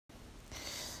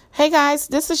Hey guys,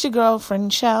 this is your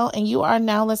girlfriend Shell, and you are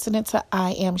now listening to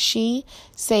I Am She,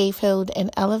 Saved, Healed,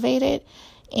 and Elevated.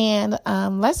 And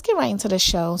let's get right into the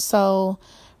show. So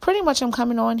pretty much I'm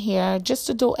coming on here just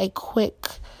to do a quick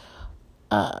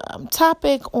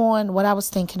topic on what I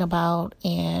was thinking about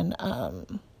and,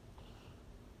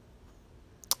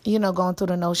 going through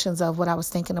the notions of what I was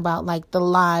thinking about, like the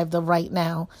right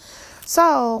now.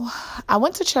 So I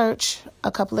went to church a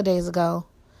couple of days ago.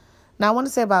 Now, I want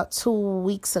to say about 2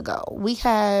 weeks ago. We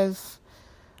have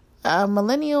a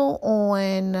millennial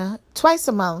on twice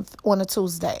a month on a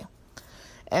Tuesday.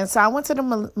 And so I went to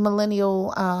the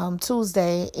millennial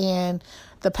Tuesday, and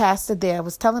the pastor there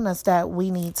was telling us that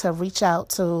we need to reach out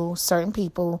to certain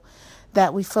people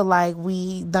that we feel like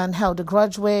we done held a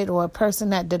grudge with, or a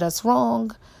person that did us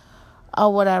wrong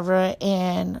or whatever.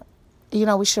 And,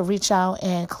 we should reach out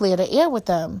and clear the air with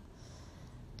them.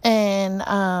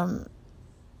 And,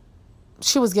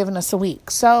 she was giving us a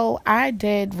week. So I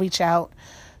did reach out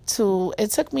it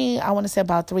took me, I want to say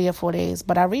about 3 or 4 days,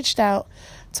 but I reached out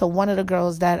to one of the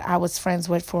girls that I was friends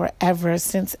with forever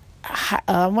since,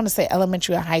 I want to say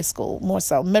elementary or high school, more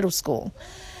so middle school.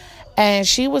 And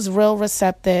she was real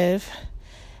receptive,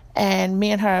 and me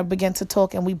and her began to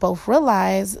talk, and we both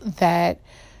realized that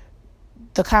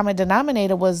the common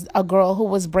denominator was a girl who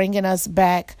was bringing us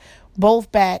back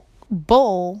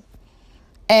bull,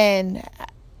 and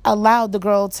allowed the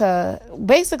girl to,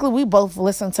 basically we both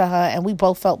listened to her and we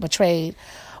both felt betrayed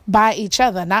by each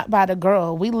other, not by the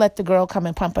girl. We let the girl come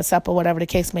and pump us up or whatever the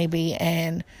case may be.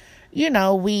 And,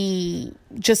 we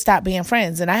just stopped being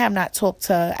friends. And I hadn't talked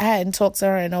to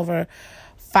her in over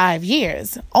 5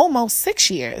 years, almost 6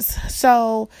 years.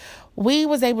 So we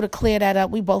was able to clear that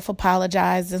up. We both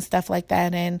apologized and stuff like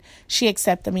that. And she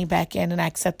accepted me back in, and I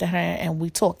accepted her, and we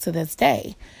talk to this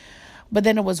day. But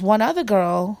then there was one other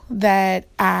girl that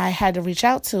I had to reach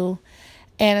out to.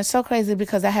 And it's so crazy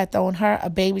because I had thrown her a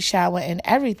baby shower and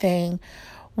everything.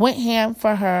 Went ham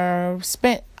for her.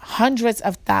 Spent hundreds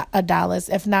of dollars,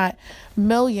 if not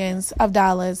millions of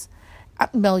dollars.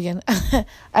 If not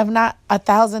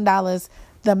 $1,000,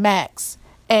 the max.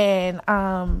 And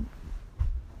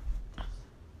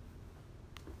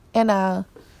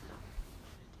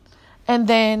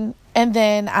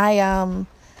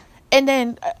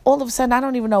then all of a sudden, I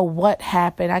don't even know what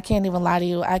happened. I can't even lie to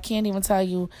you. I can't even tell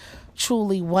you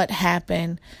truly what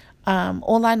happened.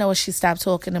 All I know is she stopped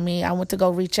talking to me. I went to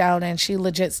go reach out, and she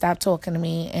legit stopped talking to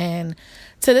me. And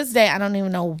to this day, I don't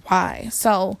even know why.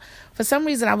 So for some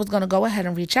reason, I was going to go ahead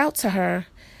and reach out to her.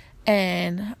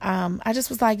 And I just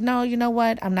was like, no, you know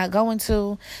what? I'm not going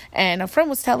to. And a friend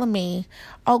was telling me,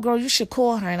 oh, girl, you should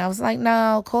call her. And I was like,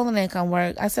 no, calling ain't going to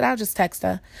work. I said, I'll just text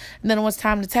her. And then it was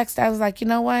time to text her. I was like, you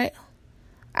know what?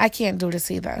 I can't do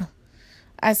this either.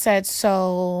 I said,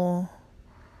 so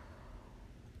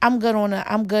I'm good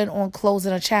on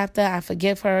closing a chapter. I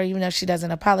forgive her. Even if she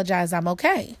doesn't apologize, I'm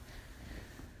okay.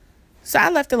 So I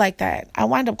left it like that. I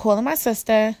wound up calling my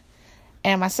sister.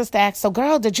 And my sister asked, so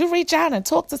girl, did you reach out and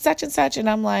talk to such and such? And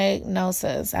I'm like, no,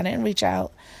 sis, I didn't reach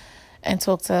out and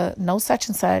talk to no such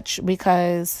and such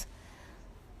because,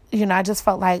 I just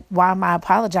felt like, why am I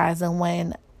apologizing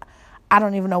when I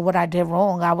don't even know what I did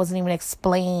wrong? I wasn't even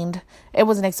explained. It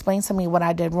wasn't explained to me what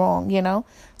I did wrong,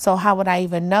 So how would I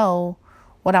even know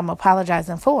what I'm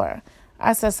apologizing for?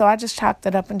 I said, so I just chopped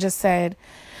it up and just said,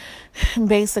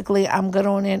 basically, I'm good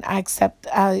on it. I accept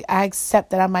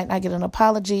that I might not get an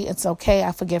apology. It's okay.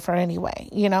 I forgive her anyway,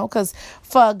 because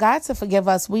for God to forgive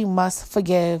us, we must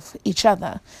forgive each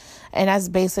other. And that's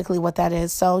basically what that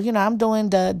is. So, I'm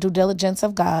doing the due diligence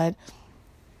of God.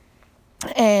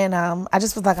 And I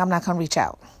just was like, I'm not going to reach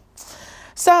out.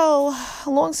 So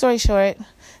long story short,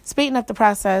 speeding up the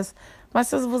process, my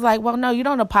sister was like, well, no, you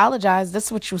don't apologize. This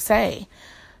is what you say.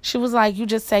 She was like, you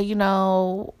just say,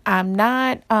 I'm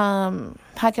not,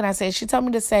 how can I say it? She told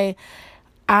me to say,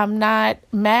 I'm not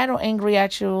mad or angry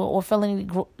at you or feeling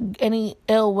any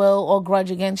ill will or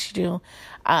grudge against you.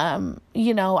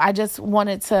 I just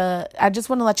want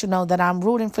to let you know that I'm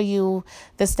rooting for you,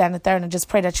 this, that, and the third, and just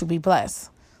pray that you be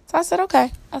blessed. So I said,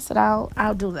 okay. I said,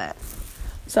 I'll do that.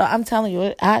 So I'm telling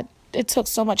you, it took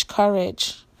so much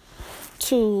courage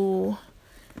to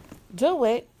do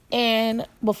it. And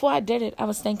before I did it, I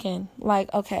was thinking,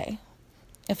 like, okay,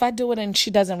 if I do it and she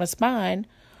doesn't respond,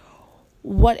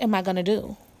 what am I going to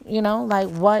do? How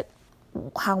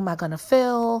am I going to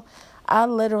feel? I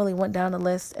literally went down the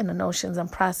list and the notions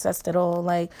and processed it all.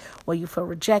 Like, will you feel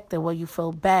rejected? Will you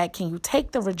feel bad? Can you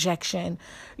take the rejection?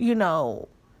 You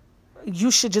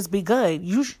should just be good.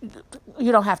 You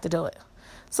don't have to do it.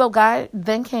 So God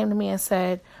then came to me and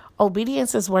said,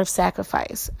 obedience is worth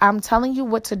sacrifice. I'm telling you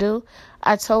what to do.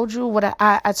 I told you what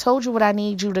I told you what I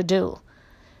need you to do.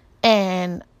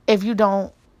 And if you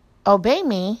don't obey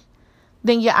me,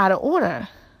 then you're out of order.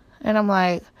 And I'm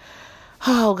like,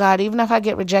 oh, God, even if I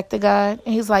get rejected, God.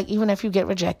 And he's like, even if you get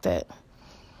rejected.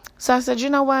 So I said, you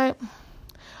know what?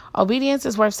 Obedience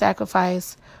is worth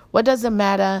sacrifice. What does it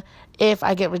matter if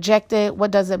I get rejected?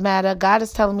 What does it matter? God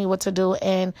is telling me what to do.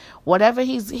 And whatever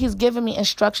he's giving me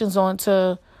instructions on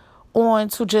to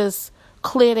just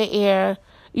clear the air,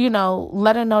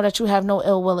 let her know that you have no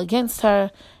ill will against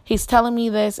her. He's telling me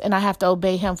this and I have to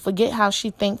obey him. Forget how she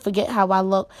thinks. Forget how I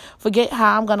look. Forget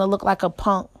how I'm going to look like a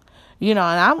punk. And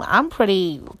I'm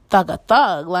pretty thug.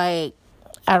 Like,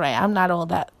 all right, I'm not all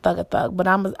that thug, but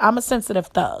I'm a sensitive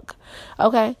thug.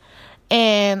 Okay.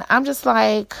 And I'm just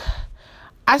like,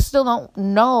 I still don't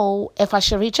know if I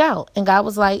should reach out. And God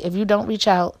was like, if you don't reach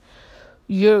out,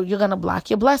 you're going to block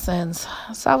your blessings.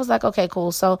 So I was like, okay,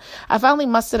 cool. So I finally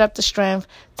mustered up the strength,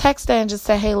 texted her and just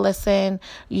said, hey, listen,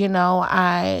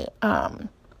 I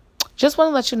just want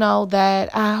to let you know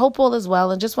that I hope all is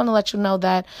well, and just want to let you know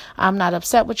that I'm not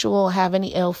upset with you or have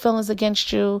any ill feelings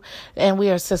against you, and we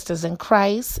are sisters in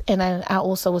Christ. And I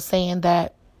also was saying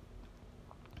that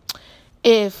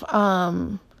if,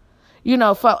 in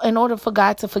order for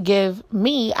God to forgive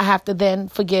me, I have to then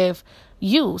forgive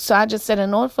you. So I just said,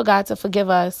 in order for God to forgive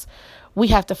us, we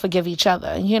have to forgive each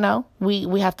other.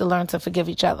 We have to learn to forgive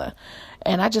each other.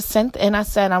 And I just sent, and I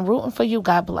said, I'm rooting for you.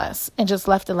 God bless. And just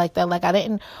left it like that. Like I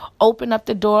didn't open up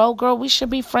the door. Oh, girl, we should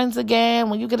be friends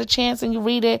again. When you get a chance and you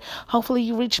read it, hopefully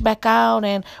you reach back out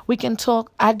and we can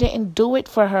talk. I didn't do it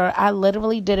for her. I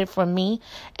literally did it for me.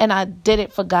 And I did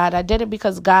it for God. I did it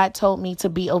because God told me to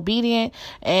be obedient.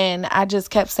 And I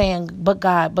just kept saying, but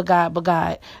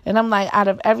God. And I'm like, out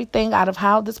of everything, out of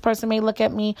how this person may look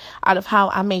at me, out of how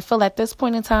I may feel at this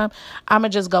point in time, I'm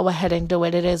going to just go ahead and do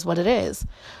it. It is what it is.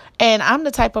 And I'm the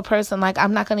type of person, like,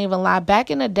 I'm not going to even lie. Back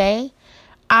in the day,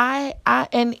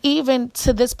 and even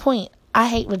to this point, I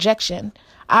hate rejection.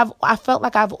 I felt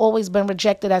like I've always been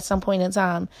rejected at some point in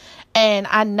time. And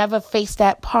I never faced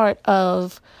that part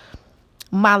of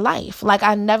my life. Like,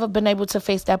 I never been able to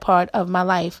face that part of my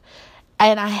life.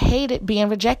 And I hated being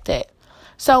rejected.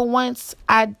 So once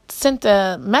I sent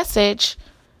a message,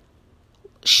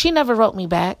 she never wrote me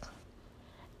back.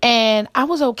 And I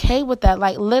was okay with that.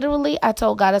 Like, literally, I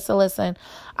told God, I said, listen,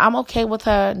 I'm okay with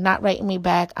her not writing me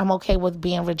back. I'm okay with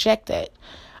being rejected.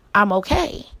 I'm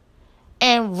okay.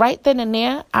 And right then and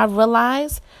there, I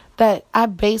realized that I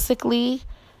basically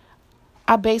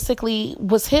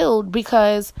was healed,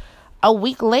 because a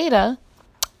week later,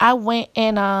 I went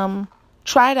and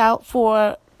tried out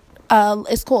for,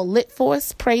 it's called Lit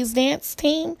Force Praise Dance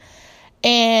Team.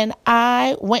 And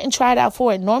I went and tried out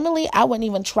for it. Normally, I wouldn't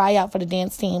even try out for the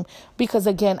dance team because,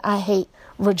 again, I hate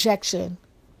rejection.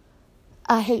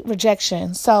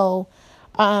 So,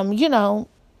 I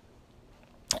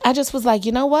just was like,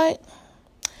 you know what?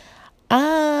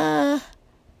 I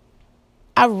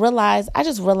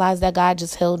just realized that God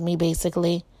just healed me,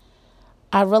 basically.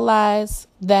 I realized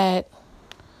that,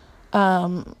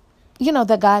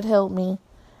 that God healed me.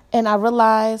 And I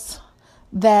realized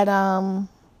that,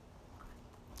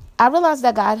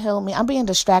 God healed me. I'm being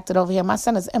distracted over here. My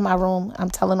son is in my room.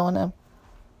 I'm telling on him.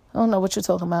 I don't know what you're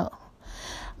talking about.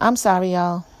 I'm sorry,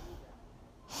 y'all.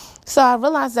 So I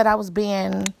realized that I was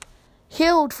being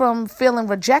healed from feeling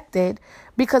rejected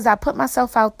because I put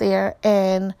myself out there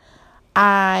and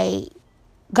I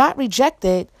got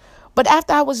rejected. But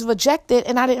after I was rejected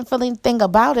and I didn't feel anything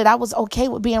about it, I was okay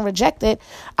with being rejected.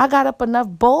 I got up enough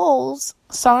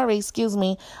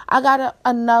I got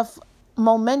enough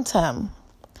momentum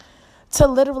to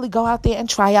literally go out there and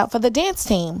try out for the dance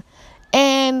team.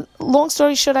 And long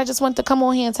story short, I just want to come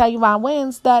on here and tell you my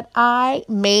wins that I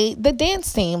made the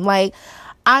dance team. Like,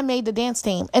 I made the dance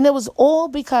team. And it was all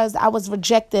because I was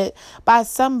rejected by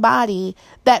somebody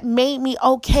that made me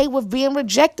okay with being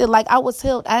rejected. Like, I was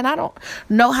healed. And I don't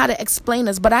know how to explain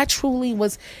this, but I truly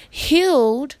was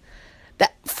healed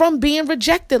from being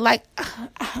rejected. Like,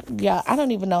 yeah, I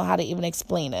don't even know how to even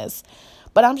explain this.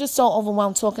 But I'm just so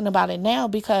overwhelmed talking about it now,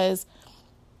 because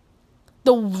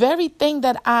the very thing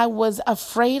that I was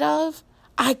afraid of,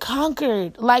 I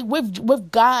conquered. Like,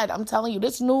 with God, I'm telling you,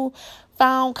 this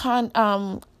newfound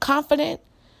confidence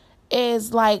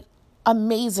is like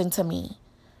amazing to me.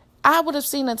 I would have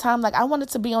seen a time, like, I wanted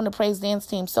to be on the praise dance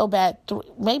team so bad,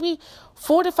 maybe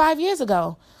 4 to 5 years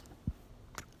ago.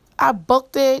 I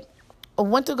booked it.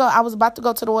 I was about to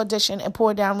go to the audition and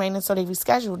pour down rain, and so they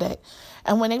rescheduled it.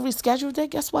 And when they rescheduled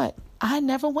it, guess what? I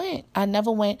never went.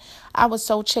 I was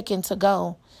so chicken to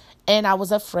go, and I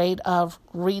was afraid of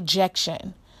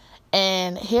rejection.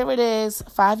 And here it is,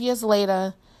 5 years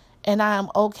later, and I'm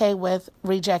okay with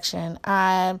rejection.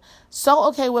 I'm so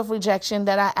okay with rejection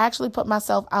that I actually put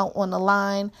myself out on the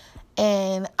line,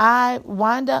 and I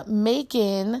wind up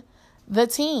making the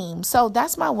team. So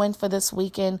that's my win for this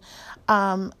weekend.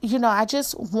 I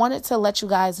just wanted to let you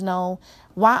guys know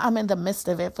why I'm in the midst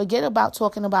of it. Forget about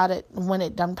talking about it when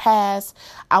it done passed.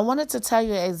 I wanted to tell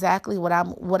you exactly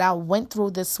what I went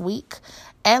through this week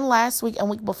and last week and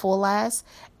week before last,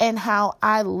 and how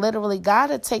I literally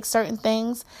gotta take certain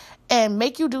things and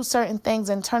make you do certain things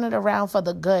and turn it around for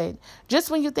the good. Just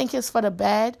when you think it's for the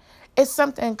bad, it's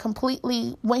something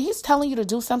completely, when he's telling you to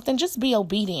do something, just be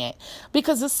obedient,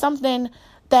 because it's something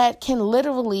that can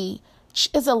literally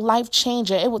is a life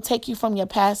changer. It will take you from your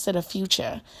past to the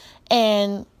future.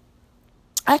 And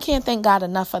I can't thank God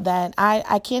enough for that.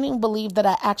 I can't even believe that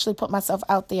I actually put myself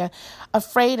out there,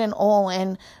 afraid and all.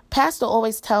 And Pastor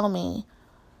always tell me,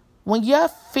 when your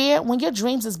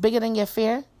dreams is bigger than your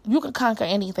fear, you can conquer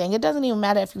anything. It doesn't even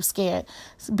matter if you're scared.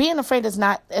 Being afraid is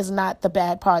not the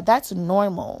bad part. That's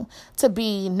normal, to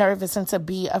be nervous and to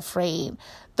be afraid.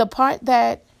 The part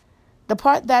that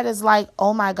is like,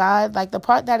 oh my God, like the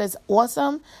part that is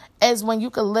awesome is when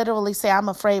you could literally say, I'm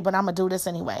afraid, but I'm going to do this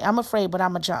anyway. I'm afraid, but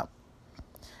I'm going to jump.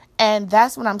 And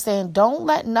that's what I'm saying. Don't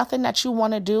let nothing that you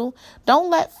want to do,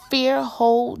 don't let fear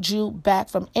hold you back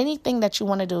from anything that you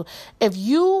want to do. If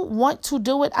you want to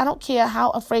do it, I don't care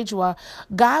how afraid you are,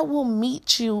 God will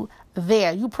meet you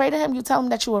there. You pray to him, you tell him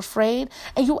that you're afraid,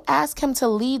 and you ask him to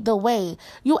lead the way.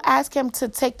 You ask him to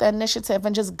take the initiative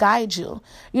and just guide you.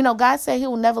 God said he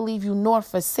will never leave you nor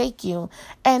forsake you.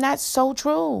 And that's so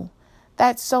true.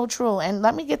 That's so true. And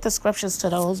let me get the scriptures to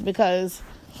those, because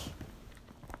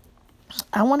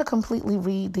I want to completely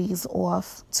read these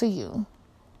off to you.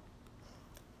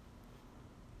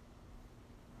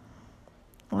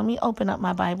 Let me open up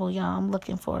my Bible, y'all. I'm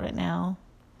looking for it now.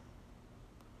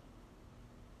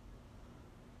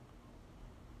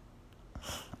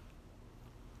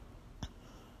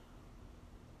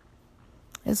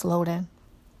 It's loading.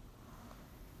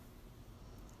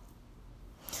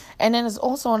 And then there's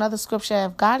also another scripture: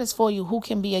 if God is for you, who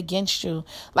can be against you?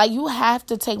 Like, you have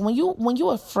to take, when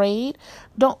you're afraid,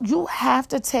 you have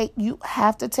to take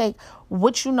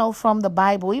what you know from the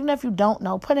Bible. Even if you don't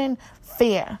know, put in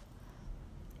fear.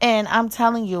 And I'm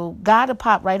telling you, God will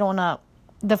pop right on up.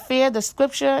 The fear, the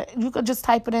scripture, you could just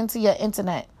type it into your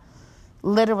internet,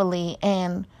 literally,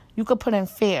 and you could put in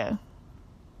fear.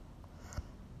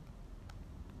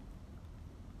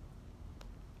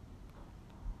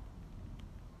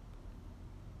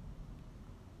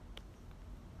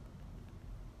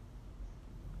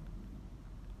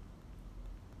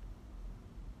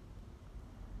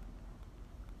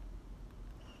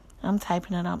 I'm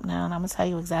typing it up now, and I'm going to tell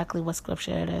you exactly what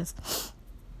scripture it is.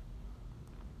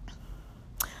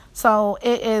 So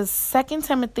it is 2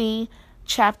 Timothy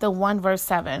chapter 1, verse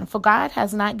 7. For God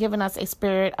has not given us a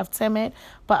spirit of timid,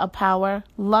 but of power,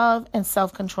 love, and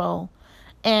self-control.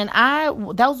 And that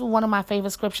was one of my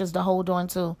favorite scriptures to hold on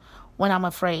to when I'm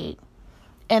afraid.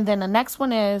 And then the next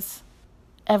one is,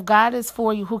 if God is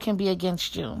for you, who can be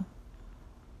against you?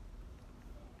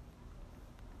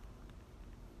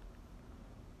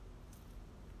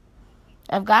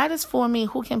 If God is for me,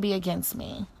 who can be against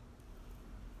me?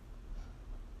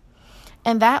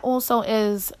 And that also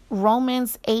is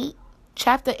Romans 8,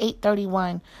 chapter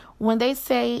 8:31. When they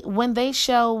say, what then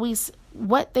shall we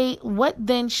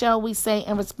say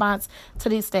in response to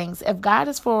these things? If God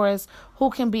is for us, who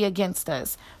can be against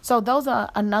us? So those are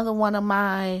another one of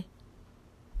my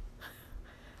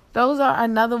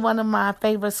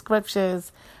favorite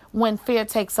scriptures when fear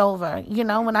takes over.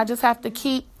 When I just have to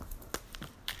keep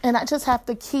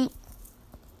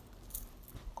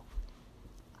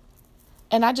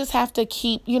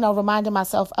reminding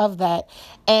myself of that.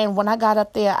 And when I got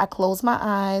up there, I closed my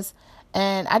eyes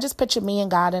and I just pictured me and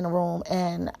God in a room,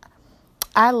 and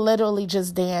I literally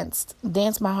just danced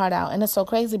my heart out. And it's so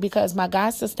crazy because my god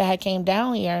sister had came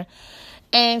down here,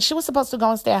 and she was supposed to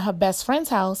go and stay at her best friend's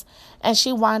house, and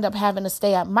she wound up having to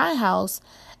stay at my house.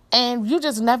 And you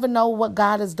just never know what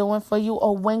God is doing for you,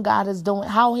 or when God is doing,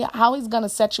 how he's going to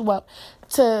set you up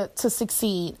to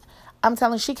succeed. I'm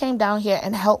telling you, she came down here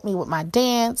and helped me with my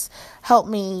dance, helped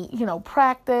me,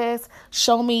 practice,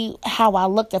 show me how I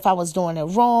looked if I was doing it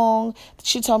wrong.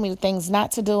 She told me the things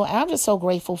not to do. And I'm just so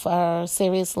grateful for her.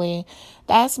 Seriously.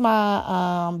 That's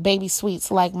my baby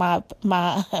sweets, like my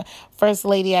first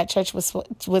lady at church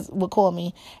would call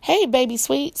me. Hey, baby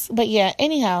sweets. But yeah,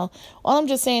 anyhow, all I'm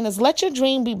just saying is let your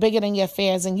dream be bigger than your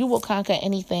fears, and you will conquer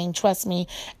anything. Trust me.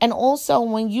 And also,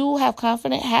 when you have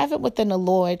confidence, have it within the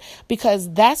Lord, because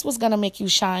that's what's going going to make you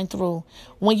shine through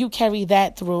when you carry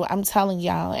that through. I'm telling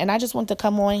y'all. And I just want to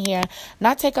come on here,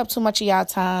 not take up too much of y'all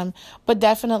time, but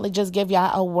definitely just give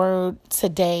y'all a word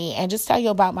today and just tell you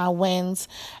about my wins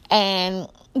and,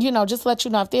 just let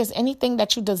you know if there's anything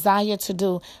that you desire to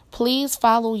do, please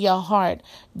follow your heart.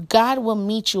 God will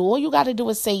meet you. All you got to do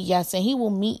is say yes, and he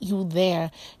will meet you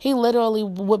there. He literally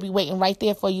will be waiting right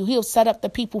there for you. He'll set up the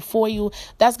people for you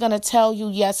that's going to tell you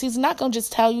yes. He's not going to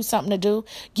just tell you something to do,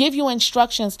 give you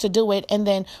instructions to do it, and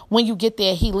then when you get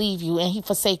there, he leave you and he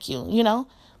forsake you,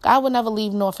 God will never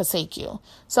leave nor forsake you.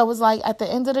 So it's like at the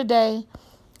end of the day,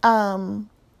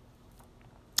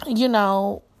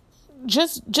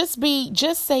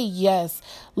 just say yes.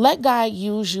 Let God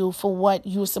use you for what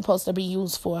you're supposed to be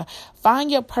used for.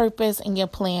 Find your purpose and your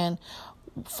plan.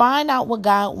 Find out what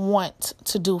God wants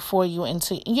to do for you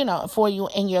for you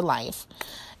in your life.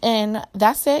 And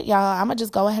that's it, y'all. I'm going to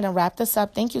just go ahead and wrap this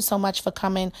up. Thank you so much for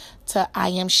coming to I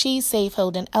Am She, Safe,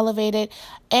 Healed, and Elevated.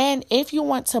 And if you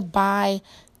want to buy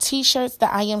t-shirts,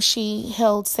 the I Am She,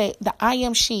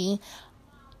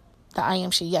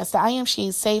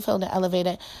 Safe, Healed, and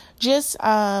Elevated. Just,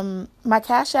 my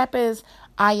Cash App is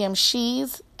I Am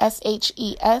She's,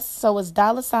 SHES. So it's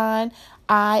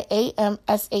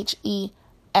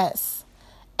 $IAMSHES.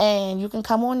 And you can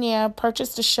come on there,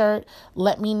 purchase the shirt,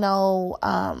 let me know,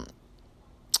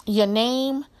 your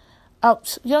name. Oh,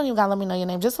 you don't even gotta let me know your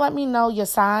name. Just let me know your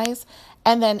size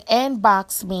and then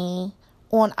inbox me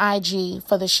on IG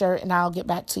for the shirt and I'll get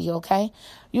back to you, okay?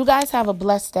 You guys have a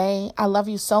blessed day. I love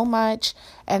you so much,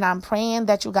 and I'm praying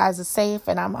that you guys are safe,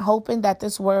 and I'm hoping that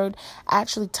this word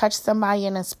actually touched somebody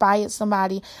and inspired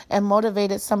somebody and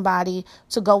motivated somebody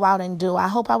to go out and do. I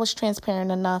hope I was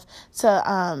transparent enough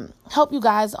to help you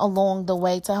guys along the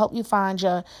way, to help you find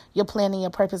your plan and your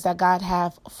purpose that God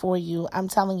have for you. I'm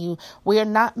telling you, we are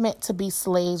not meant to be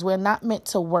slaves. We're not meant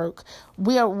to work.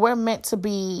 We're meant to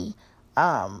be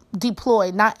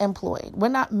deployed, not employed. We're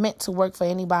not meant to work for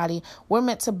anybody. We're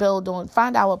meant to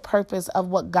find our purpose of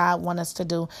what God wants us to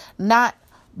do, not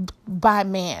by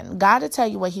man. God will tell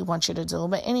you what he wants you to do.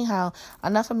 But anyhow,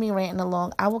 enough of me ranting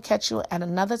along. I will catch you at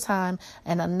another time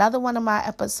and another one of my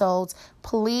episodes.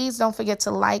 Please don't forget to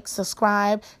like,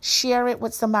 subscribe, share it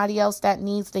with somebody else that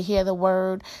needs to hear the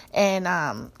word. And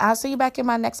I'll see you back in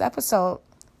my next episode.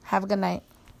 Have a good night.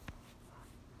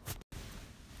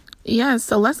 Yeah,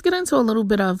 so let's get into a little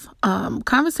bit of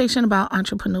conversation about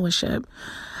entrepreneurship.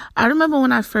 I remember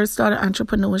when I first started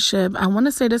entrepreneurship, I want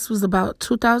to say this was about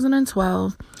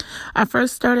 2012. I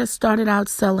first started out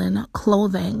selling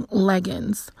clothing,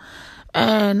 leggings.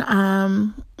 And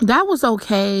that was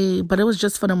okay, but it was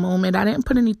just for the moment. I didn't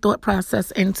put any thought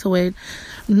process into it,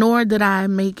 nor did I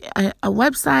make a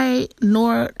website,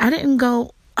 I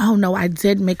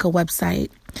did make a website.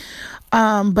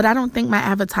 But I don't think my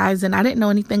advertising, I didn't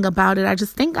know anything about it. I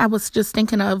was just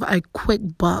thinking of a quick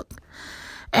buck.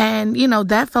 And,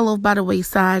 that fell off by the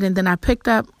wayside. And then I picked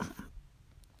up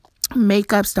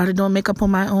makeup, started doing makeup on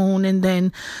my own, and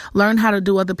then learned how to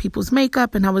do other people's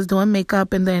makeup. And I was doing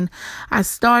makeup. And then I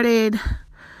started,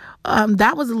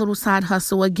 that was a little side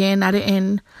hustle. Again, I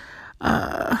didn't,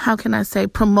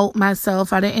 promote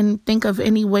myself. I didn't think of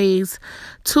any ways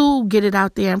to get it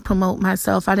out there and promote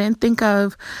myself. I didn't think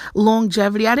of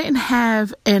longevity. I didn't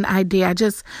have an idea. I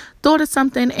just thought of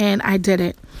something and I did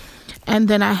it. And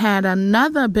then I had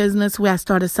another business where I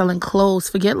started selling clothes.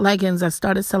 Forget leggings. I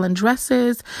started selling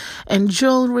dresses and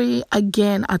jewelry.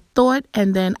 Again, a thought,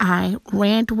 and then I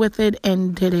ran with it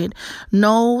and did it.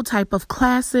 No type of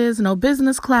classes, no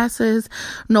business classes,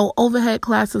 no overhead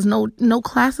classes, no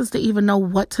classes to even know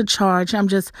what to charge. I'm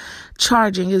just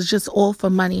charging. It's just all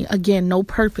for money. Again, no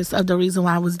purpose of the reason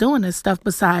why I was doing this stuff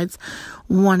besides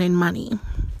wanting money.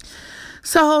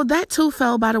 So that too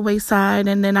fell by the wayside,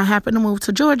 and then I happened to move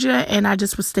to Georgia, and I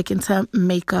just was sticking to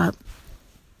makeup.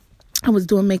 I was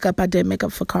doing makeup. I did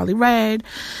makeup for Carly Red.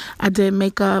 I did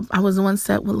makeup. I was on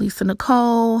set with Lisa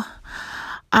Nicole.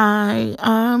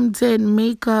 I did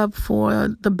makeup for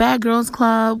the Bad Girls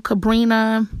Club,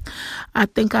 Cabrina. I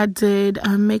think I did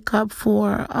makeup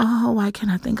for, why can't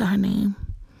I think of her name?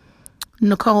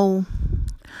 Nicole,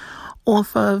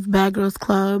 off of Bad Girls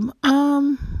Club.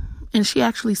 And she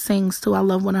actually sings too. I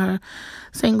love one of her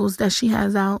singles that she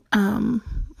has out. And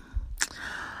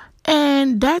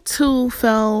that too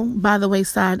fell by the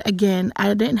wayside. Again,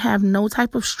 I didn't have no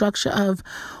type of structure of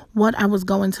what I was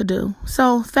going to do.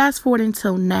 So fast forward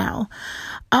until now.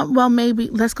 Well, maybe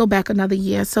let's go back another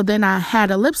year. So then I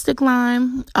had a lipstick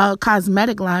line, a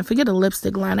cosmetic line. Forget a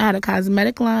lipstick line. I had a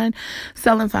cosmetic line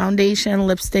selling foundation,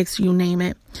 lipsticks, you name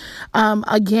it.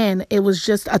 Again, it was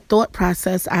just a thought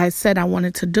process. I said I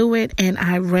wanted to do it and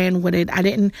I ran with it. I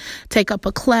didn't take up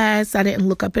a class. I didn't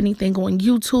look up anything on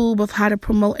YouTube of how to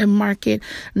promote and market.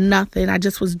 Nothing. I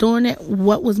just was doing it.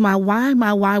 What was my why?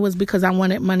 My why was because I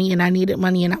wanted money and I needed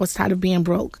money and I was tired of being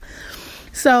broke.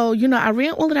 So, I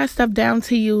ran all of that stuff down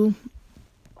to you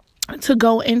to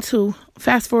go into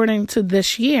fast forwarding to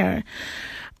this year.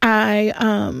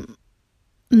 Now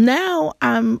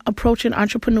I'm approaching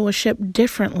entrepreneurship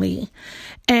differently.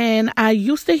 And I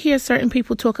used to hear certain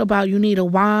people talk about you need a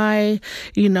why,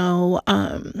 you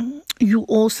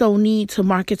also need to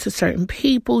market to certain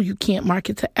people. You can't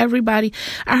market to everybody.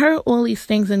 I heard all these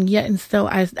things and yet and still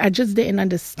I just didn't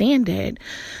understand it.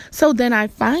 So then I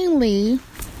finally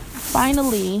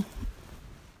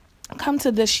come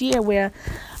to this year where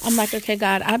I'm like, okay,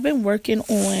 God, I've been working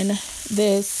on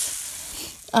this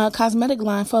cosmetic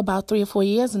line for about 3 or 4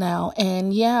 years now.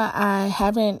 And yeah, I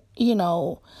haven't,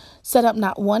 set up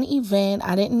not one event.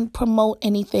 I didn't promote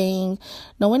anything.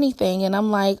 And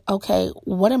I'm like, okay,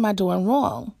 what am I doing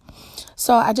wrong?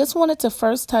 So I just wanted to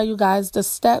first tell you guys the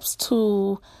steps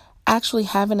to actually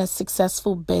having a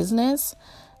successful business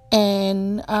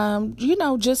and,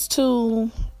 just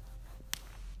to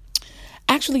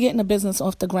actually getting a business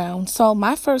off the ground. So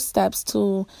my first steps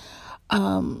to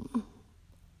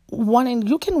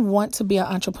you can want to be an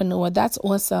entrepreneur. That's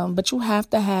awesome. But you have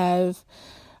to have,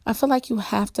 I feel like you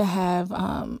have to have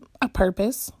a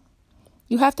purpose.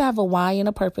 You have to have a why and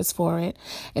a purpose for it.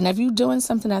 And if you're doing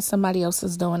something that somebody else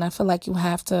is doing, I feel like you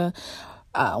have to,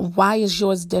 why is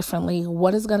yours differently?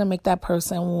 What is going to make that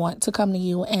person want to come to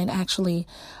you and actually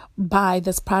buy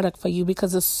this product for you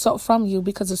because it's so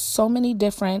many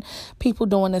different people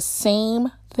doing the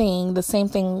same thing.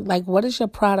 Like, what is your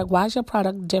product? Why is your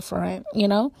product different?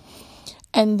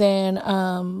 And then,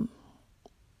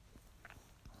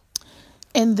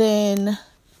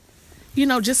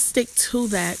 just stick to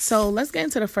that. So let's get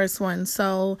into the first one.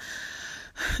 So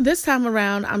this time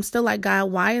around, I'm still like, God,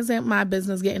 why isn't my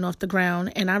business getting off the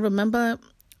ground? And I remember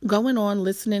going on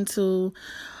listening to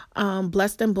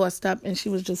Blessed and Bossed Up, and she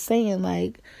was just saying,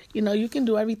 like, you can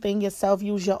do everything yourself,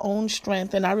 use your own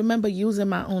strength. And I remember using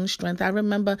my own strength. I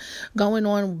remember going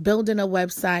on building a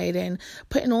website and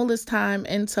putting all this time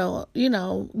into,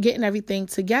 getting everything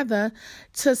together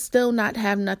to still not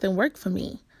have nothing work for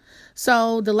me.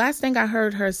 So the last thing I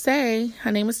heard her say,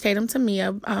 her name is Tatum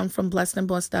Tamia from Blessed and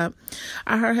Bossed Up.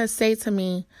 I heard her say to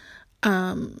me,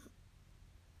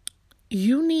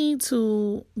 you need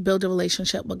to build a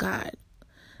relationship with God.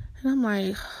 And I'm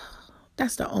like,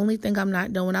 that's the only thing I'm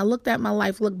not doing. I looked at my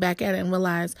life, looked back at it, and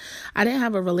realized I didn't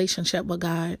have a relationship with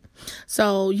God.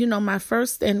 So, my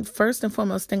first and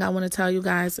foremost thing I want to tell you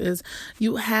guys is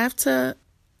you have to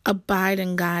abide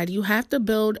in God. You have to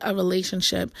build a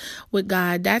relationship with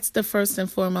God. That's the first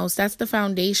and foremost. That's the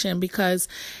foundation, because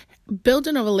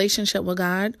building a relationship with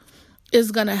God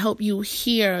is going to help you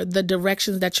hear the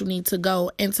directions that you need to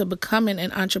go into becoming an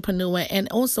entrepreneur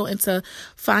and also into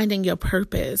finding your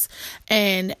purpose.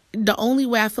 And the only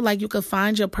way I feel like you can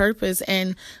find your purpose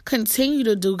and continue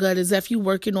to do good is if you're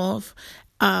working off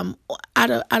out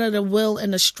of the will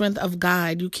and the strength of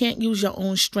God. You can't use your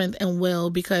own strength and will,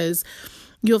 because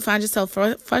you'll find yourself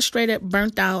frustrated,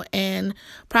 burnt out, and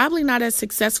probably not as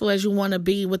successful as you want to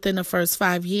be within the first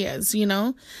 5 years,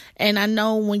 And I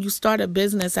know when you start a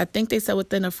business, I think they said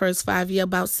within the first 5 years,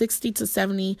 about 60 to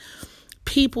 70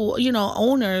 people,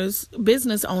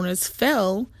 business owners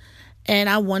fail. And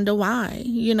I wonder why,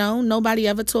 nobody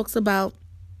ever talks about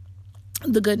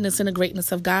the goodness and the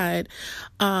greatness of God.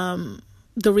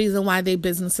 The reason why their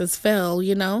businesses fail,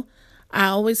 I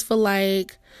always feel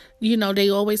like, they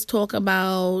always talk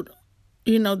about,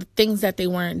 the things that they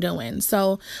weren't doing.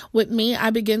 So with me,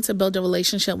 I began to build a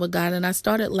relationship with God. And I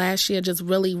started last year just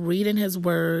really reading his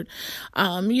word,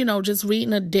 just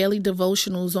reading the daily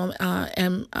devotionals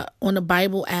on the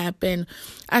Bible app. And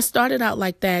I started out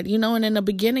like that, and in the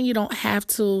beginning, you don't have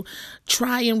to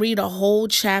try and read a whole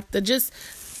chapter. Just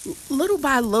little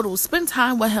by little, spend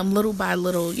time with him little by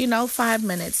little, 5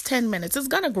 minutes, 10 minutes. It's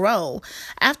going to grow.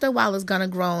 After a while, it's going to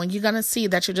grow, and you're going to see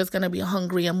that you're just going to be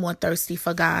hungry and more thirsty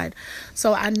for God.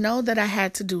 So I know that I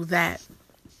had to do that.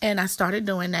 And I started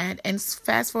doing that. And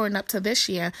fast forwarding up to this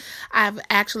year, out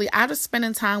of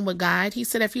spending time with God, he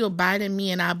said, if you abide in me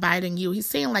and I abide in you, he's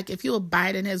saying, like, if you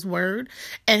abide in his word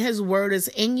and his word is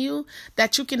in you,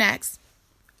 that you can ask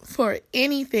for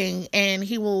anything and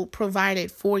he will provide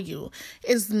it for you.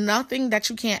 It's nothing that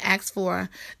you can't ask for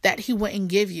that he wouldn't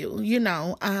give you.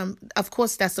 Of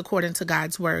course, that's according to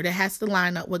God's word. It has to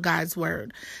line up with God's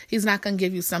word. He's not going to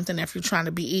give you something if you're trying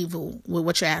to be evil with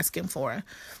what you're asking for.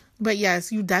 But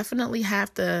yes, you definitely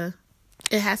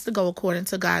it has to go according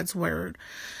to God's word.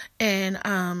 And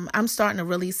I'm starting to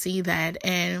really see that.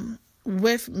 And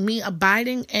with me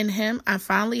abiding in him, I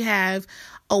finally have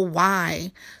a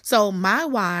why. So my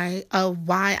why of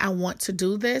why I want to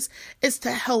do this is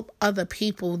to help other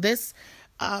people. This,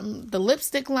 the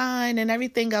lipstick line and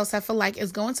everything else, I feel like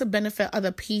is going to benefit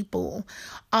other people,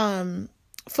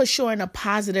 for sure, in a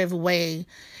positive way.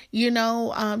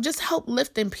 Just help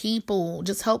lifting people,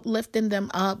 just help lifting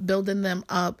them up, building them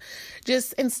up,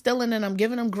 just instilling in them,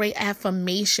 giving them great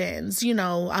affirmations,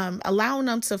 allowing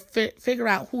them to figure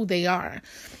out who they are.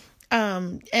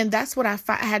 And that's what I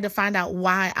had to find out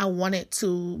why I wanted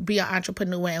to be an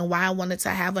entrepreneur and why I wanted to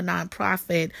have a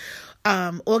nonprofit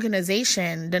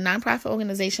organization. The nonprofit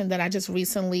organization that I just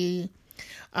recently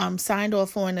signed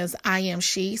off on is I Am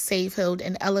She, Saved, Healed,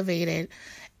 and Elevated.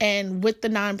 And with the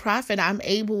nonprofit,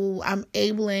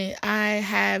 I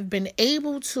have been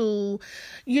able to,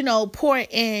 pour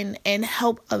in and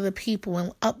help other people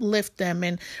and uplift them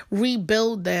and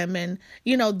rebuild them. And,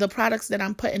 the products that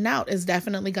I'm putting out is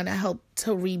definitely going to help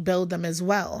to rebuild them as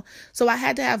well. So I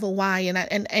had to have a why, and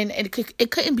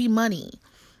it couldn't be money.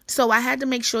 So I had to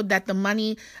make sure that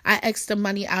I X'd the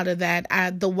money out of that.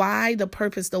 The why, the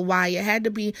purpose, the why, it had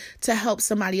to be to help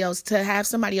somebody else, to have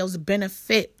somebody else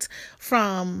benefit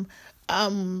from,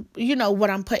 what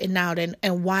I'm putting out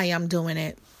and why I'm doing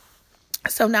it.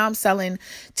 So now I'm selling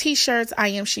t-shirts, I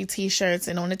Am She t-shirts,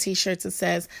 and on the t-shirts it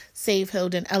says Saved,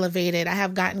 Healed, and Elevated. I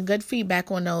have gotten good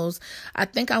feedback on those. I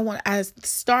think I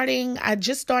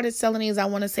just started selling these, I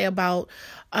want to say about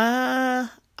a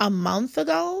month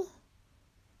ago.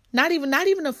 Not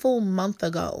even a full month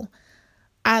ago.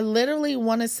 I literally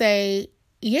want to say,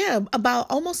 about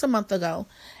almost a month ago.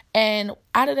 And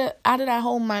out of that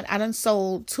whole month, I done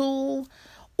sold 2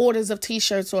 orders of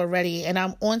t-shirts already, and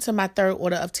I'm on to my 3rd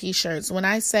order of t-shirts. When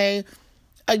I say,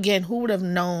 again, who would have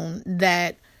known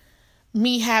that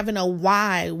me having a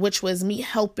why, which was me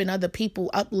helping other people,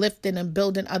 uplifting and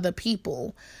building other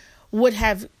people, would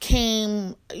have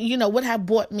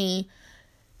bought me,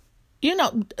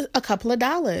 a couple of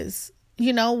dollars,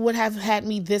 would have had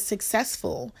me this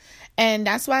successful. And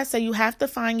that's why I say you have to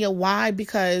find your why,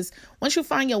 because once you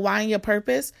find your why and your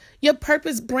purpose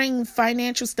brings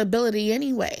financial stability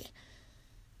anyway.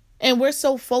 And we're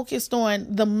so focused on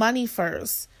the money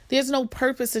first. There's no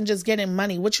purpose in just getting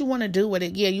money. What you want to do with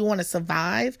it? Yeah, you want to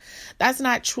survive. That's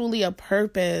not truly a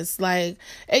purpose.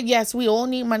 Yes, we all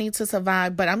need money to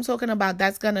survive, but I'm talking about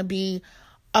that's going to be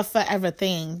a forever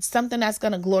thing, something that's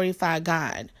going to glorify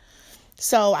God.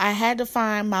 So I had to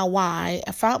find my why.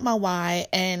 I found my why,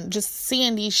 and just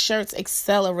seeing these shirts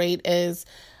accelerate is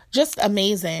just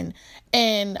amazing.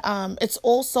 And it's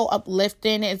also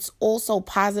uplifting. It's also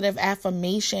positive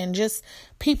affirmation. Just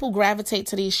people gravitate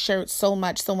to these shirts so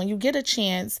much. So when you get a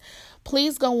chance,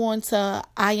 please go on to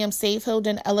I Am Saved, Healed,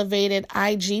 and Elevated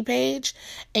IG page,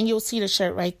 and you'll see the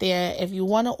shirt right there. If you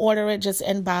want to order it, just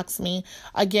inbox me.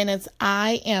 Again, it's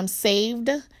I Am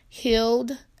Saved,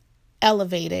 Healed,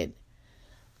 Elevated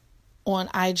on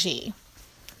IG.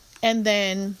 And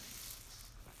then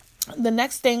the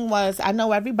next thing was, I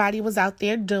know everybody was out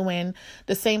there doing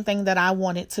the same thing that I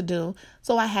wanted to do.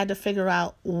 So I had to figure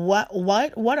out what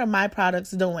are my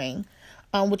products doing,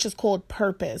 which is called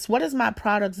purpose. What is my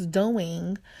products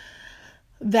doing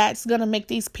that's going to make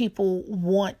these people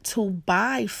want to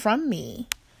buy from me?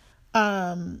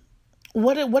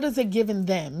 What is it giving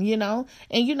them,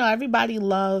 And, everybody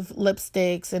love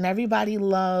lipsticks, and everybody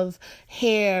love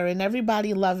hair, and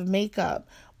everybody love makeup.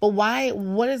 But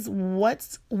what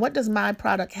does my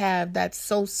product have that's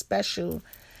so special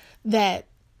that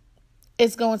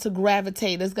it's going to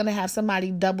gravitate? It's going to have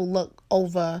somebody double look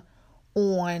over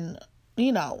on,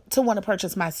 to want to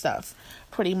purchase my stuff,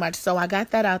 pretty much. So I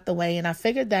got that out the way, and I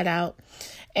figured that out.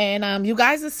 And you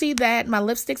guys will see that my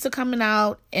lipsticks are coming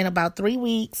out in about 3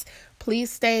 weeks.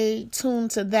 Please stay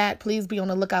tuned to that. Please be on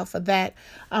the lookout for that.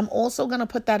 I'm also going to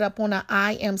put that up on a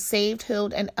I Am Saved,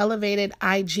 Healed, and Elevated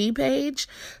IG page,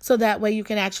 so that way you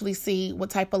can actually see what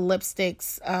type of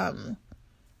lipsticks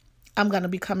I'm going to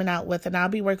be coming out with, and I'll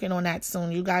be working on that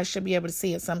soon. You guys should be able to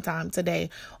see it sometime today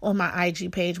on my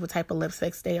IG page, what type of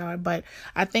lipsticks they are. But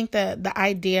I think that the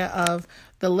idea of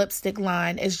the lipstick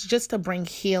line is just to bring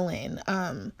healing,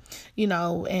 and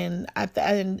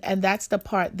that's the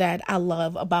part that I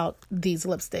love about these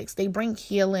lipsticks. They bring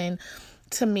healing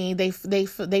to me.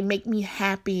 They make me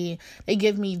happy. They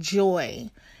give me joy.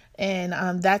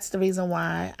 And that's the reason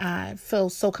why I feel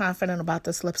so confident about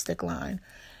this lipstick line.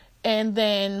 And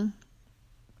then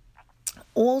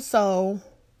also,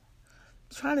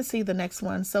 trying to see the next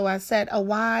one. So I said a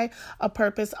why, a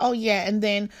purpose. Oh yeah. And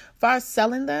then for us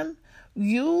selling them,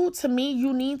 you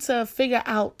need to figure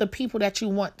out the people that you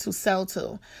want to sell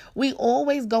to. We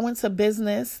always go into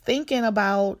business thinking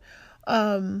about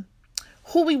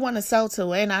who we want to sell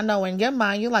to. And I know in your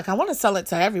mind, you're like, I want to sell it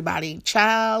to everybody.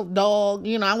 Child, dog,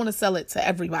 I want to sell it to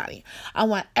everybody. I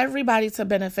want everybody to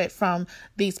benefit from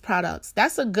these products.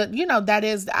 That's a good, that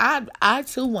is, I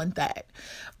too want that.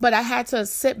 But I had to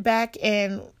sit back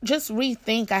and just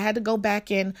rethink. I had to go back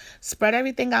and spread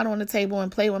everything out on the table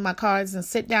and play with my cards and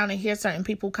sit down and hear certain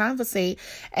people conversate.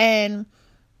 And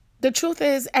the truth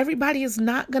is, everybody is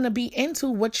not going to be into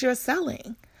what you're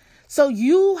selling. So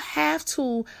you have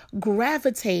to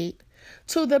gravitate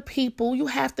to the people. You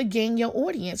have to gain your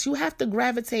audience. You have to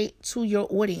gravitate to your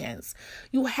audience.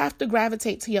 You have to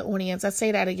gravitate to your audience. I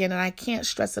say that again, and I can't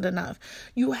stress it enough.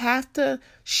 You have to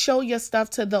show your stuff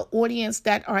to the audience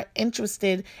that are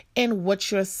interested in what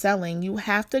you're selling. You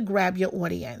have to grab your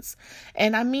audience.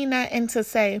 And I mean that and to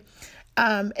say,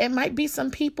 it might be some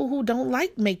people who don't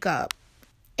like makeup.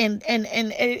 And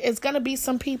it's going to be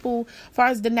some people, as far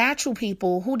as the natural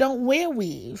people, who don't wear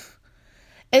weave.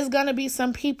 It's going to be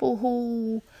some people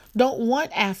who don't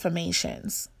want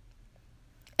affirmations.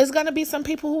 It's going to be some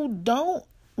people who don't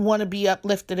want to be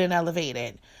uplifted and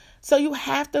elevated. So you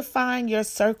have to find your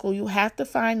circle. You have to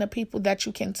find the people that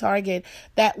you can target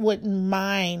that wouldn't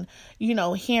mind,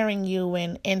 hearing you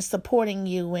and supporting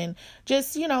you and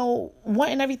just,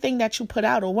 wanting everything that you put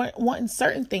out or wanting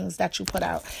certain things that you put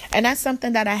out. And that's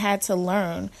something that I had to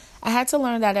learn. I had to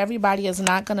learn that everybody is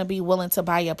not going to be willing to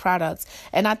buy your products.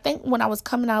 And I think when I was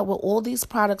coming out with all these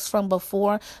products from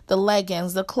before, the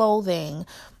leggings, the clothing,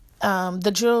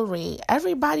 the jewelry,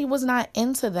 everybody was not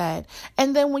into that.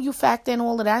 And then when you factor in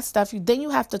all of that stuff, then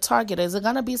you have to target. Is it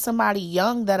going to be somebody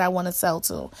young that I want to sell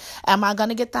to? Am I going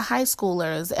to get the high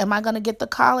schoolers? Am I going to get the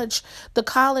college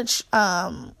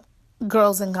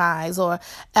girls and guys? Or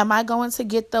am I going to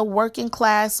get the working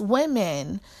class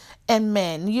women and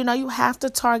men? You have to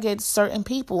target certain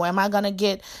people. Am I going to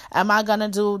do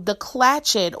the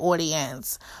Clatchit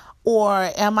audience? Or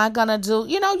am I going to do,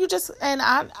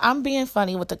 I'm being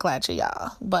funny with the Clatchit,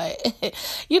 y'all. But,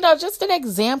 just an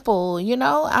example,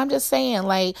 I'm just saying,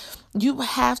 like, you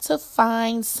have to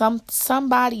find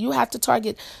somebody, you have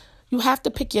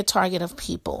to pick your target of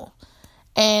people.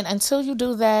 And until you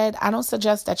do that, I don't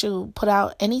suggest that you put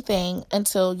out anything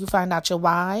until you find out your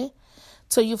why,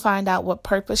 till you find out what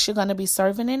purpose you're going to be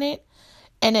serving in it.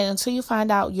 And then until you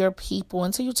find out your people,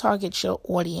 until you target your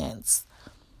audience.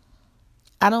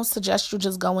 I don't suggest you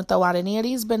just go and throw out any of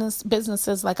these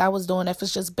businesses like I was doing if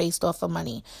it's just based off of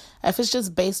money. If it's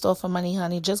just based off of money,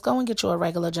 honey, just go and get you a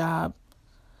regular job.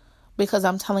 Because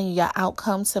I'm telling you, your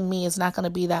outcome to me is not going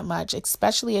to be that much.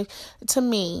 Especially if, to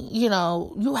me, you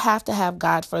have to have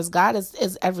God first. God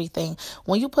is everything.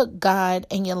 When you put God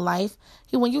in your life,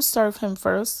 when you serve him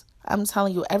first, I'm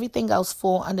telling you, everything else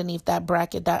fall underneath that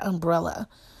bracket, that umbrella.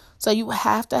 So you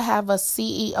have to have a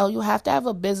CEO. You have to have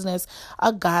a business,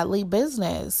 a godly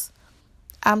business.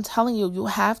 I'm telling you, you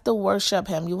have to worship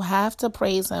him. You have to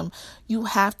praise him. You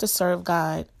have to serve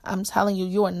God. I'm telling you,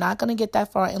 you are not going to get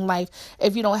that far in life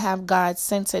if you don't have God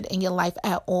centered in your life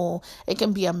at all. It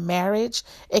can be a marriage.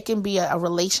 It can be a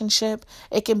relationship.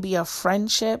 It can be a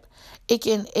friendship. It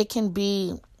can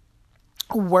be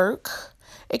work.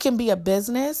 It can be a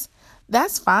business.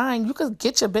 That's fine. You could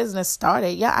get your business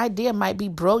started. Your idea might be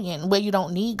brilliant where you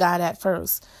don't need God at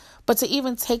first. But to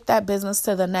even take that business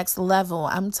to the next level,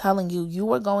 I'm telling you,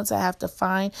 you are going to have to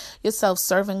find yourself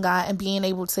serving God and being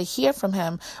able to hear from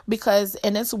him. Because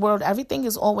in this world, everything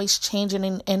is always changing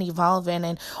and evolving.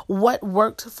 And what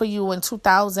worked for you in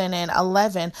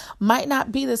 2011 might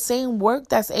not be the same work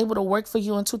that's able to work for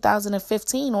you in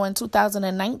 2015 or in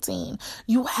 2019.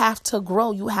 You have to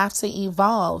grow. You have to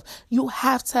evolve. You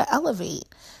have to elevate.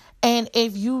 And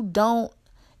if you don't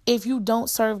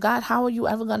serve God, how are you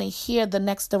ever going to hear the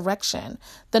next direction,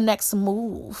 the next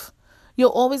move? You're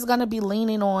always going to be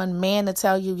leaning on man to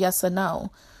tell you yes or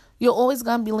no. You're always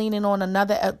going to be leaning on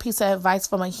another piece of advice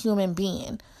from a human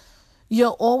being. You're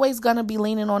always going to be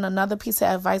leaning on another piece of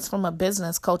advice from a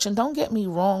business coach. And don't get me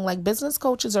wrong, like business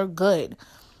coaches are good.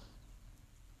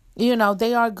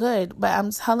 They are good, but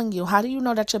I'm telling you, how do you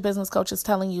know that your business coach is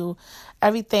telling you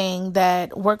everything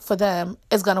that worked for them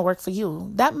is going to work for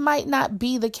you? That might not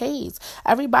be the case.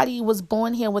 Everybody was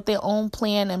born here with their own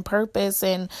plan and purpose,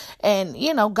 and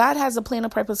God has a plan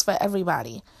and purpose for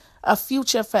everybody. a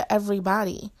future for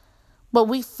everybody. But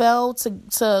we failed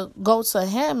to go to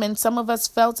him, and some of us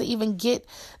failed to even get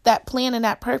that plan and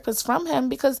that purpose from him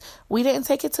because we didn't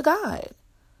take it to God.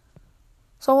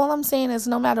 So all I'm saying is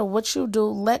no matter what you do,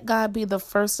 let God be the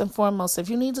first and foremost. If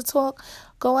you need to talk,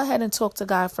 go ahead and talk to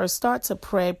God first. Start to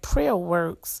pray. Prayer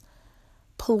works.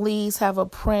 Please have a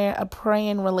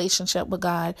praying relationship with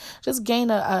God. Just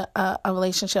gain a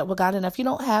relationship with God. And if you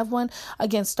don't have one,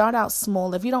 again, start out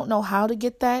small. If you don't know how to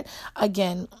get that,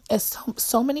 again, it's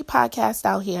so many podcasts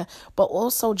out here, but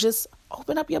also just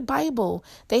open up your Bible.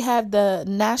 They have the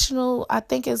national, I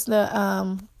think it's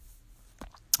the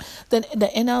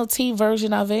NLT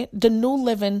version of it, the New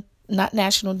Living, not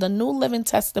national, the New Living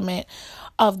Testament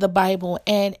of the Bible,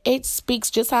 and it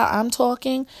speaks just how I'm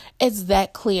talking. It's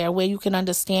that clear where you can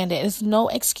understand it. It's no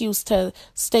excuse to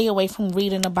stay away from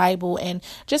reading the Bible and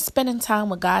just spending time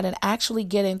with God and actually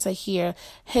getting to hear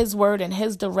his word and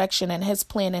his direction and his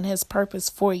plan and his purpose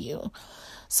for you.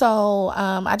 So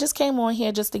I just came on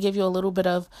here just to give you a little bit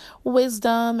of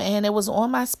wisdom, and it was on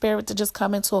my spirit to just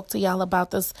come and talk to y'all about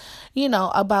this,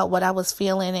 about what I was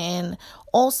feeling and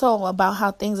also about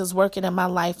how things is working in my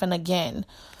life. And again,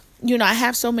 I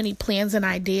have so many plans and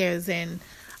ideas, and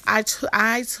I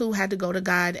too had to go to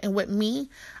God. And with me,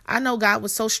 I know God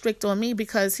was so strict on me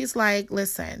because he's like,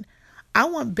 listen, I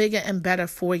want bigger and better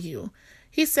for you.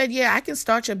 He said, yeah, I can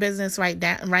start your business right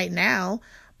now,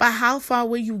 but how far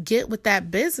will you get with that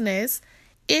business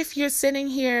if you're sitting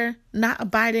here not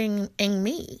abiding in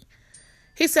me?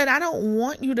 He said, I don't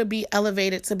want you to be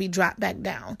elevated to be dropped back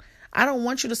down. I don't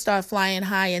want you to start flying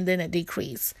high and then it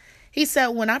decrease. He said,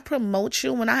 when I promote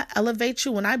you, when I elevate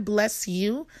you, when I bless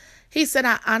you, he said,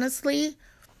 I honestly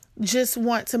just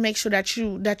want to make sure that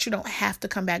you don't have to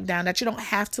come back down, that you don't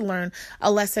have to learn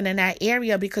a lesson in that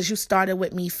area because you started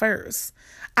with me first.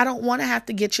 I don't want to have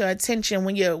to get your attention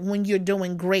when you're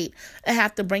doing great and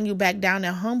have to bring you back down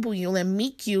and humble you and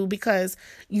meek you because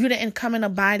you didn't come and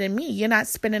abide in me. You're not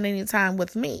spending any time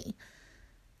with me.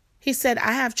 He said,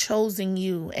 I have chosen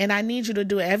you, and I need you to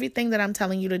do everything that I'm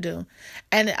telling you to do.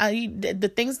 And the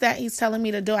things that he's telling me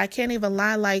to do, I can't even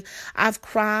lie. Like, I've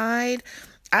cried.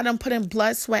 I done put in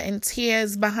blood, sweat, and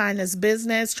tears behind this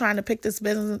business, trying to pick this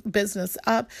business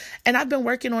up. And I've been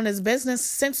working on this business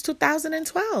since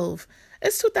 2012.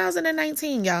 It's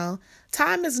 2019, y'all.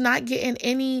 Time is not getting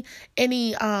any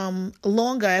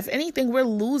longer. If anything, we're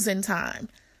losing time.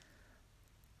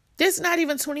 There's not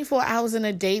even 24 hours in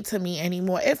a day to me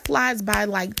anymore. It flies by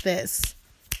like this.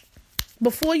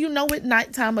 Before you know it,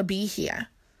 nighttime will be here.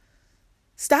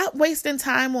 Stop wasting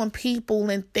time on people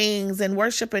and things and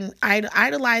worshiping,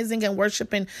 idolizing and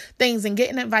worshiping things and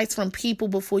getting advice from people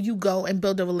before you go and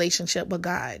build a relationship with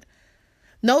God.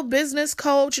 No business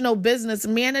coach, no business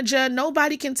manager.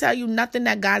 Nobody can tell you nothing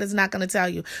that God is not going to tell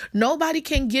you. Nobody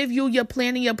can give you your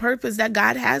plan and your purpose that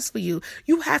God has for you.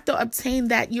 You have to obtain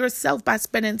that yourself by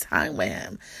spending time with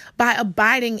him, by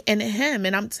abiding in him.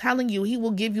 And I'm telling you, he will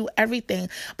give you everything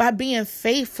by being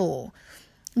faithful.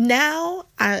 Now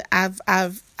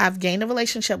I've gained a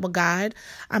relationship with God.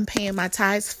 I'm paying my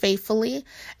tithes faithfully.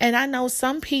 And I know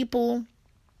some people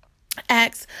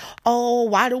ask, oh,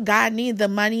 why do God need the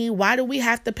money? Why do we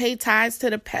have to pay tithes to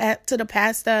the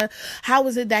pastor? How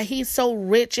is it that he's so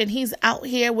rich and he's out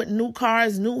here with new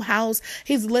cars, new house?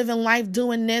 He's living life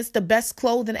doing this, the best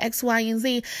clothing, X, Y, and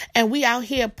Z. And we out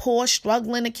here poor,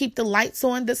 struggling to keep the lights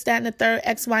on, this, that, and the third,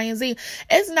 X, Y, and Z.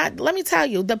 It's not, let me tell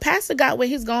you, the pastor got where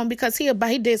he's going because he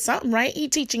did something right. He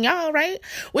teaching y'all, right?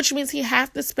 Which means he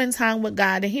have to spend time with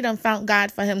God, and he done found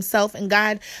God for himself. And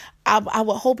God, I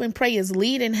would hope and pray, is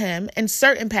leading him and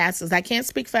certain pastors. I can't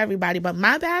speak for everybody, but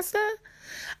my pastor,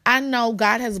 I know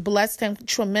God has blessed him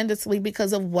tremendously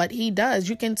because of what he does.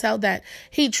 You can tell that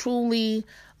he truly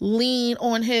lean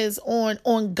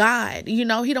on God. He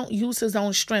don't use his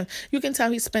own strength. You can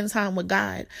tell he spends time with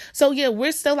God. So yeah,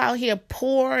 we're still out here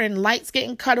poor and lights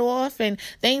getting cut off and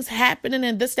things happening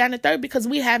and this, that, and the third because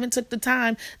we haven't took the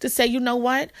time to say, you know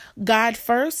what? God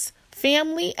first,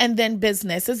 family, and then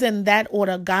business is in that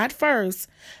order. God first,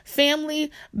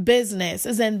 family, business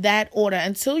is in that order.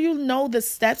 Until you know the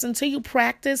steps, until you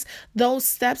practice those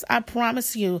steps, I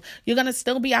promise you, you're going to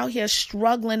still be out here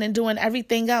struggling and doing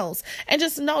everything else. And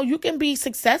just know you can be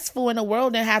successful in the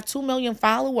world and have 2 million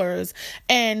followers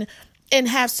and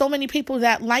have so many people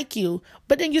that like you,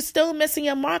 but then you're still missing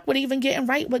your mark with even getting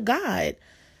right with God.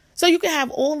 So you can have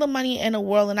all the money in the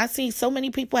world. And I see so many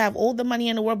people have all the money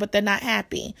in the world, but they're not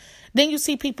happy. Then you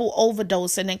see people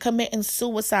overdosing and committing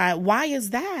suicide. Why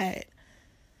is that?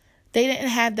 They didn't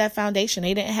have that foundation.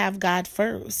 They didn't have God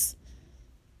first.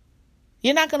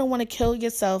 You're not going to want to kill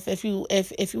yourself if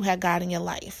you had God in your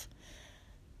life.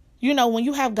 You know, when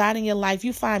you have God in your life,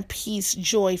 you find peace,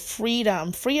 joy,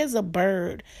 freedom, free as a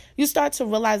bird. You start to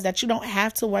realize that you don't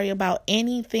have to worry about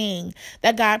anything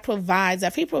that God provides.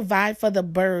 If he provides for the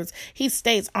birds, he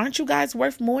states, aren't you guys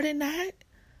worth more than that?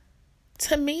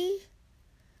 To me,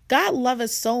 God loves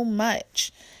us so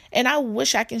much. And I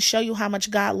wish I can show you how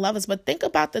much God loves us. But think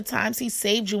about the times he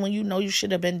saved you when you know you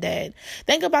should have been dead.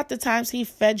 Think about the times he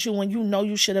fed you when you know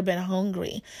you should have been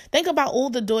hungry. Think about all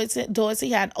the doors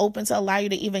he had open to allow you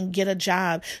to even get a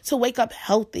job, to wake up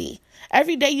healthy.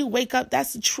 Every day you wake up,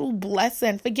 that's a true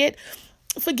blessing. Forget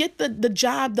the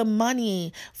job, the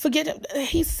money. Forget it.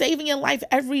 He's saving your life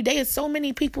every day. There's so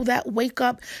many people that wake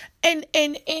up and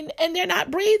they're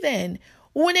not breathing.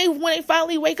 When they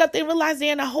finally wake up, they realize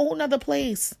they're in a whole nother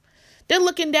place. They're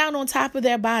looking down on top of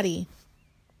their body.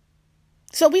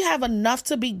 So we have enough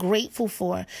to be grateful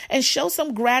for, and show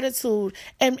some gratitude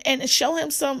and show him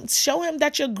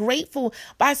that you're grateful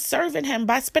by serving him,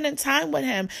 by spending time with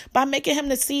him, by making him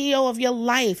the CEO of your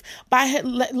life, by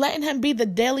letting him be the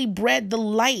daily bread, the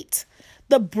light,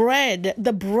 the bread,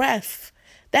 the breath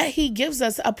that he gives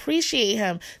us. Appreciate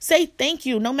him. Say thank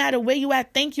you no matter where you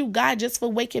at. Thank you, God, just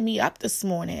for waking me up this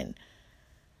morning.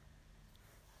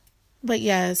 But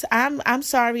yes, I'm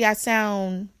sorry I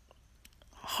sound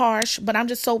harsh, but I'm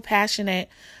just so passionate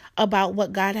about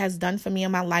what God has done for me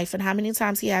in my life and how many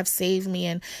times he has saved me,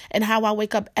 and how I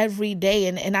wake up every day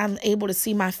and I'm able to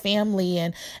see my family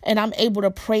and I'm able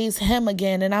to praise him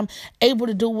again, and I'm able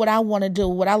to do what I want to do,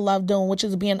 what I love doing, which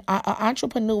is being an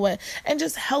entrepreneur and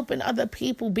just helping other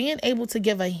people, being able to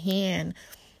give a hand.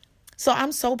 So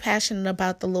I'm so passionate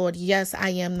about the Lord. Yes, I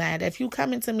am that. If you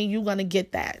come into me, you're going to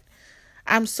get that.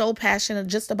 I'm so passionate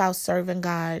just about serving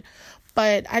God.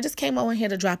 But I just came over here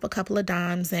to drop a couple of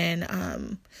dimes and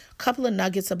a couple of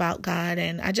nuggets about God.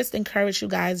 And I just encourage you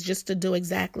guys just to do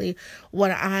exactly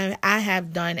what I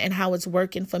have done and how it's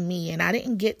working for me. And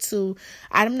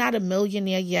I'm not a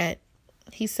millionaire yet.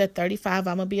 He said 35,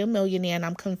 I'm going to be a millionaire, and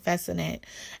I'm confessing it.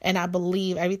 And I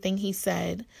believe everything he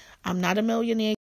said. I'm not a millionaire